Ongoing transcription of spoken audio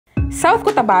South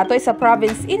Cotabato is a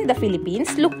province in the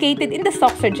Philippines located in the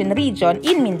Sorsogon region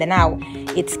in Mindanao.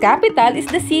 Its capital is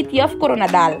the city of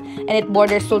Coronadal, and it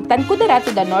borders Sultan Kudarat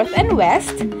to the north and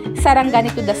west, Sarangani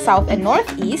to the south and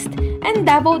northeast, and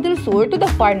Davao del Sur to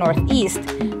the far northeast.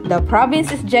 The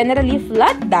province is generally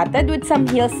flat-dotted with some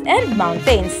hills and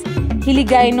mountains.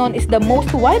 Hiligaynon is the most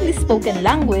widely spoken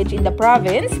language in the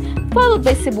province, followed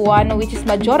by Cebuano, which is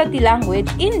majority language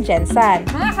in Jensan.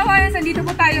 Mga kawayan, nandito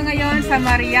po tayo ngayon sa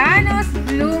Mariano's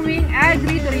Blooming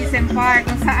Agri-Tourism Park,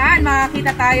 kung saan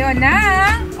makakita tayo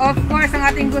ng, of course, ang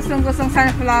ating gustong-gustong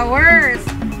sunflowers.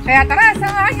 Kaya tara,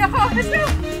 samahan niyo ako! Let's go!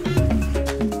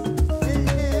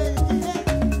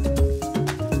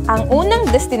 Ang unang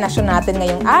destinasyon natin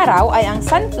ngayong araw ay ang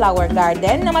Sunflower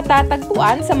Garden na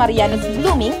matatagpuan sa Mariano's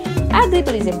Blooming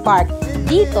Agri-Tourism Park,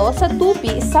 dito sa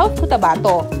Tupi, South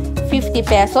Cotabato. 50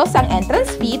 pesos ang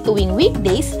entrance fee tuwing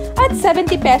weekdays at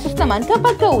 70 pesos naman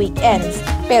kapag weekends.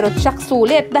 Pero tsak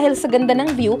sulit dahil sa ganda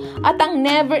ng view at ang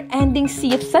never-ending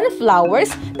sea of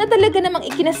sunflowers na talaga namang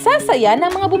ikinasasaya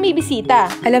ng mga bumibisita.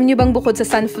 Alam nyo bang bukod sa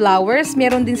sunflowers,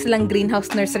 meron din silang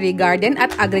greenhouse nursery garden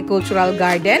at agricultural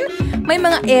garden? May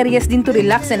mga areas din to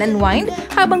relax and unwind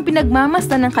habang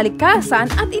pinagmamasdan ng kalikasan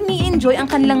at ini-enjoy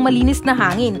ang kanilang malinis na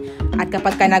hangin. At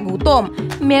kapag ka nagutom,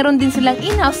 meron din silang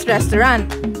in-house restaurant.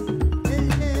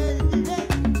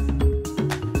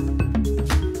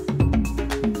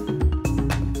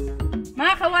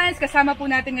 Mga kawans, kasama po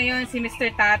natin ngayon si Mr.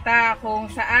 Tata, kung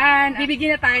saan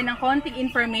bibigyan na tayo ng konting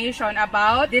information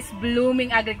about this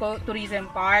Blooming Agri-Tourism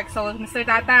Park. So, Mr.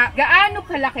 Tata, gaano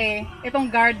kalaki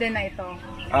itong garden na ito?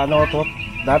 Ano to,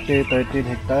 dati 13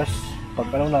 hectares.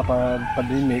 Pag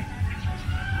pandemic,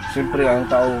 siyempre ang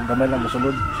tao gamay lang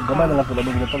masunod. So, gamay na lang po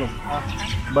labong ginatulog.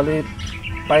 Bali,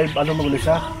 5 maguli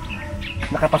siya.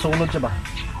 Nakapasunod siya ba?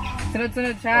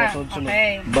 Sunod-sunod siya? Sunod-sunod.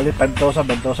 Okay. Bali,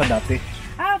 5,000 dati.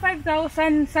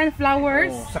 5,000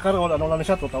 sunflowers? Sa karon, lang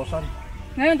siya, 2,000.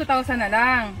 Ngayon, 2,000 na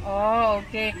lang. Oh,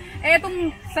 okay. Eh,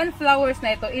 itong sunflowers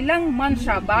na ito, ilang months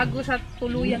siya bago siya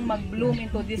tuluyang mag-bloom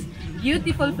into these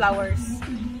beautiful flowers?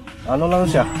 Lang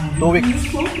siya, 2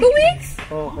 weeks. 2 weeks?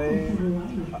 Okay.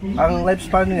 Ang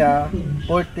lifespan niya,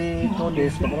 42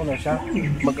 days, na siya,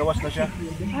 magawas na siya.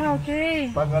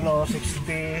 Okay. Pag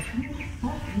 60,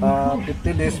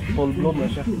 50 days, full bloom na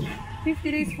siya. 50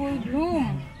 days full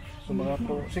bloom. So mga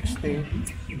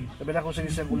 60, sabi na kung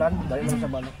sa ulan, dahil lang sa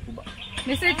manok po ba?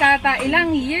 Mr. Tata,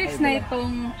 ilang years na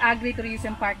itong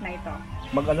Agri-Tourism Park na ito?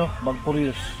 Mag 4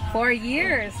 years. 4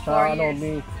 years? Sa 4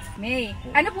 years. May.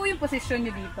 Ano po yung posisyon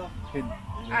nyo dito? Head.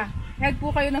 Head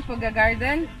po kayo ng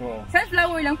pag-garden? Oo.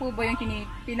 Sunflower lang po ba yung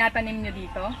tinatanim nyo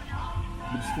dito?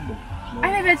 Vegetable.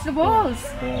 May vegetables!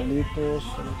 Litos.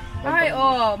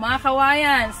 Mga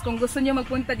kawayans, kung gusto nyo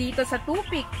magpunta dito sa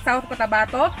Tupik, South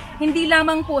Cotabato, hindi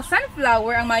lamang po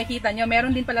sunflower ang makikita nyo,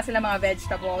 meron din pala sila mga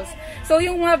vegetables. So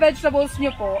yung mga vegetables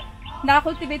nyo po,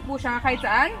 nakakultivate po siya kahit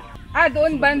saan?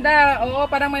 Doon banda,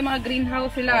 parang may mga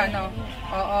greenhouse sila, no?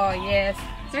 Oo, yes.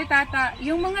 Sir Tata,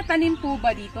 yung mga tanim po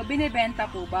ba dito, binibenta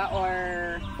po ba or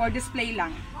for display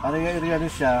lang? Ano yung area niya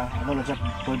siya, na siya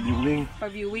for viewing. For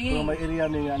viewing? Pero may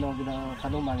area niya,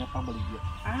 ginakanuman niya pabaligya.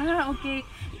 Okay.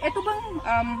 Ito bang,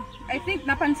 I think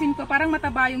napansin ko, parang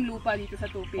mataba yung lupa dito sa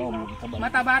Tupi. No?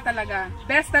 Mataba talaga.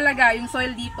 Best talaga yung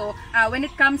soil dito when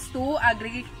it comes to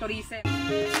agri-tourism.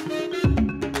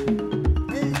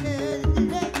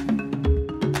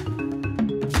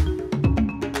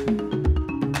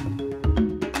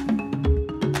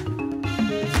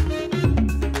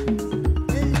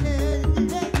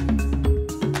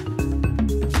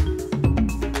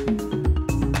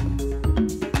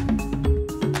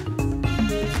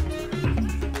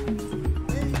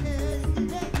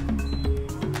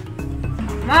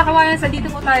 Mga kawayan, dito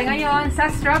po tayo ngayon sa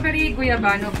Strawberry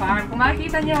Guyabano Farm. Kung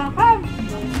makikita nyo,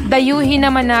 dayuhin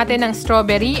naman natin ang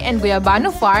Strawberry and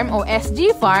Guyabano Farm o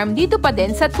SG Farm dito pa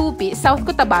din sa Tupi, South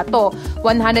Cotabato.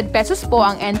 100 pesos po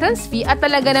ang entrance fee at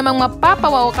talaga namang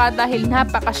mapapawaw ka dahil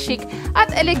napaka-chic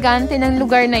at elegante ng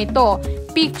lugar na ito.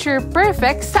 Picture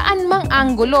perfect saan mang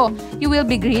anggulo. You will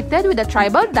be greeted with a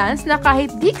tribal dance na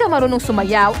kahit di ka marunong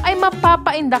sumayaw ay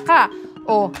mapapainda ka.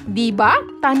 Diba?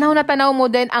 Tanaw na tanaw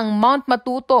mo din ang Mount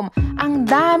Matutom. Ang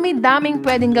dami-daming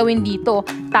pwedeng gawin dito.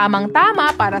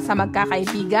 Tamang-tama para sa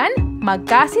magkakaibigan,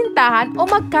 magkasintahan o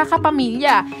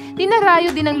magkakapamilya.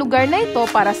 Dinarayo din ang lugar na ito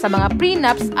para sa mga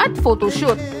prenups at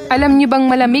photoshoot. Alam niyo bang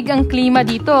malamig ang klima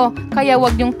dito? Kaya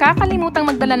huwag niyong kakalimutang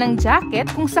magdala ng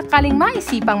jacket kung sakaling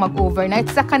maisipang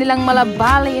mag-overnight sa kanilang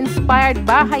Malabali-inspired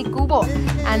bahay kubo.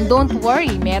 And don't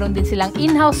worry, meron din silang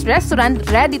in-house restaurant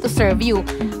ready to serve you.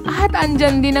 At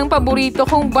andyan din ang paborito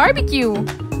kong barbecue.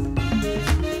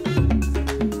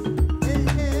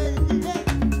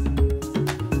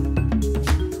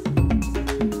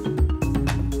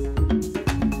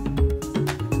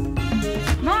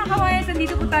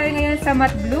 kawayan sa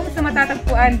matte blooms na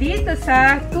matatagpuan dito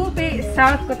sa Tupi,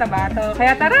 South Cotabato.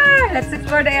 Kaya tara, let's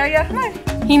explore the area.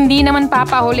 Hindi naman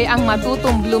papahuli ang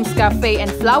Matutong Blooms Cafe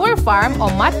and Flower Farm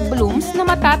o Matte Blooms na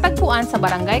matatagpuan sa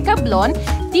Barangay Cablon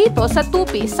dito sa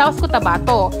Tupi, South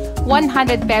Cotabato.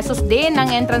 100 pesos din ang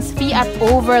entrance fee at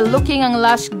overlooking ang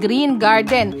lush green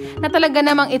garden na talaga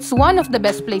namang it's one of the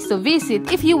best place to visit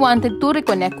if you wanted to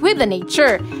reconnect with the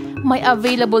nature. May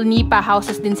available nipa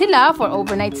houses din sila for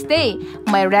overnight stay.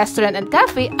 May restaurant and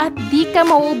cafe at di ka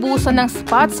mauubusan ng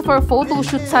spots for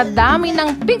photoshoot sa dami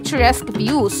ng picturesque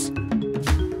views.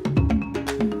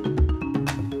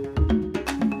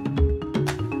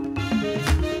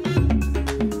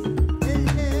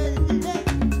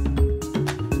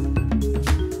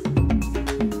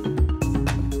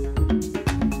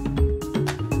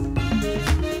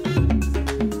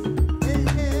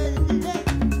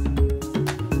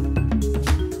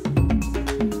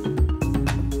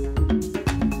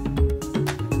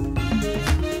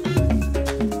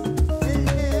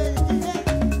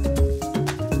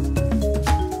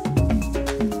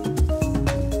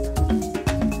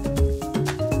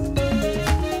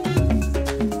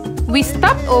 We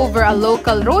stopped over a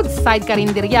local roadside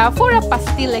karinderya for a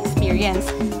pastil experience.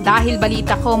 Dahil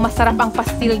balita ko masarap ang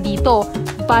pastil dito.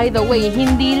 By the way,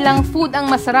 hindi lang food ang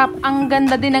masarap, ang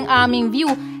ganda din ng aming view,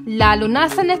 lalo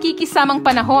na sa nakikisamang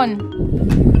panahon.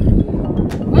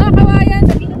 Mga kawayan,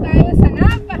 dito tayo sa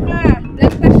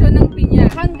napaka-plantasyon ng pinya.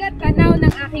 Hanggat tanaw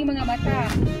ng aking mga mata,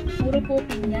 puro po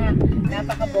pinya.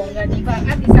 Napaka-bongga, diba?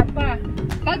 At isa pa,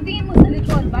 pagtingin mo sa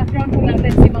likod, background po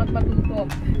natin si Mount Matuto.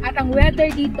 At ang weather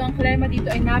dito, ang klima dito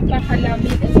ay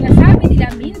napakalamig. At sinasabi nila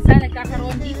minsan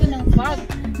nagkakaroon dito ng fog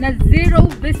na zero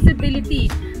visibility.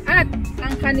 At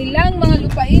ang kanilang mga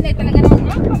lupain ay talaga namang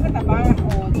napakataba.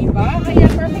 O, diba? Kaya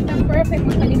perfect na perfect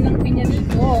magtanim ng pinya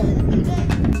dito.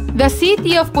 The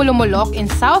city of Pulumulok in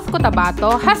South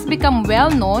Cotabato has become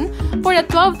well known for the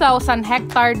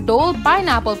 12,000-hectare Dole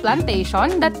pineapple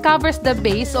plantation that covers the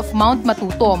base of Mount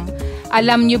Matutom.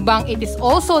 Alam nyo bang it is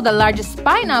also the largest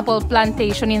pineapple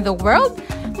plantation in the world?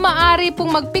 Maari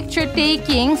pong mag-picture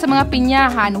taking sa mga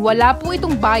pinyahan. Wala po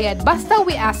itong bayad basta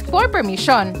we ask for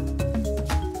permission.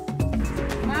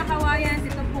 Mga kawayan,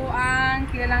 ito po ang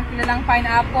kilalang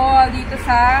pineapple dito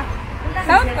sa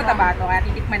South Cotabato. Kaya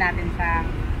titikman natin siya.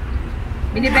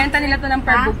 Binibenta nila to ng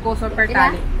per bugkos or per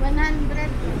tali. 100.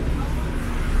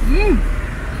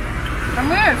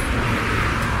 Tamis!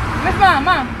 Yes,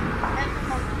 mama!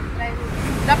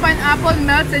 The pineapple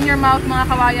melts in your mouth, mga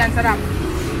kawayan. Sarap.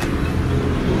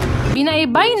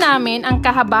 Binaybay namin ang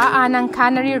kahabaan ng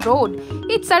Canary Road.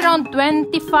 It's around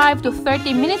 25 to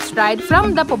 30 minutes ride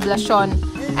from the poblasyon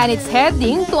and it's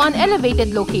heading to an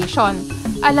elevated location.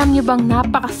 Alam niyo bang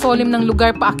napakasolim ng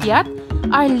lugar paakyat?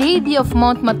 Our Lady of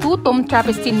Mount Matutom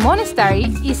Trappistine Monastery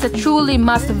is a truly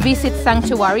must-visit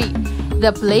sanctuary.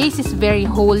 The place is very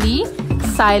holy,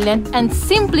 silent, and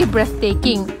simply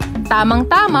breathtaking.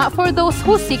 Tamang-tama for those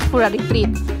who seek for a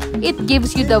retreat. It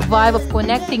gives you the vibe of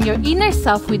connecting your inner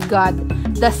self with God.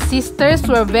 The sisters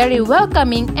were very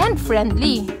welcoming and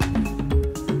friendly.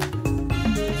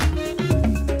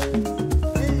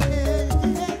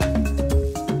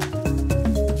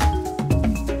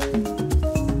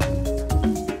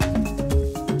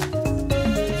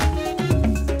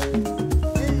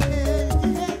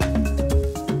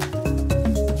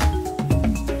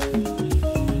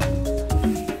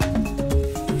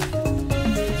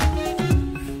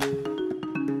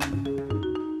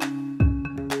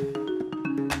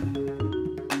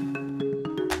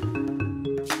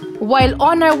 While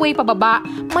on our way pababa,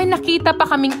 may nakita pa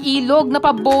kaming ilog na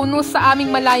pabonus sa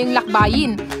aming malayong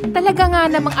lakbayin. Talaga nga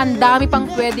namang ang dami pang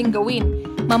pwedeng gawin.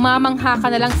 Mamamangha ka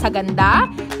na lang sa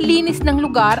ganda, linis ng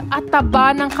lugar at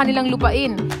taba ng kanilang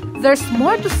lupain. There's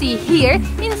more to see here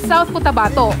in South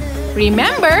Cotabato.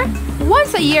 Remember,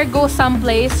 once a year go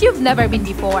someplace you've never been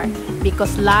before.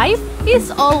 Because life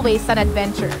is always an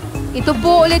adventure. Ito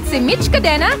po ulit si Mitch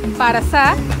Cadena para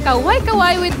sa Kaway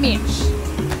Kaway with Mitch.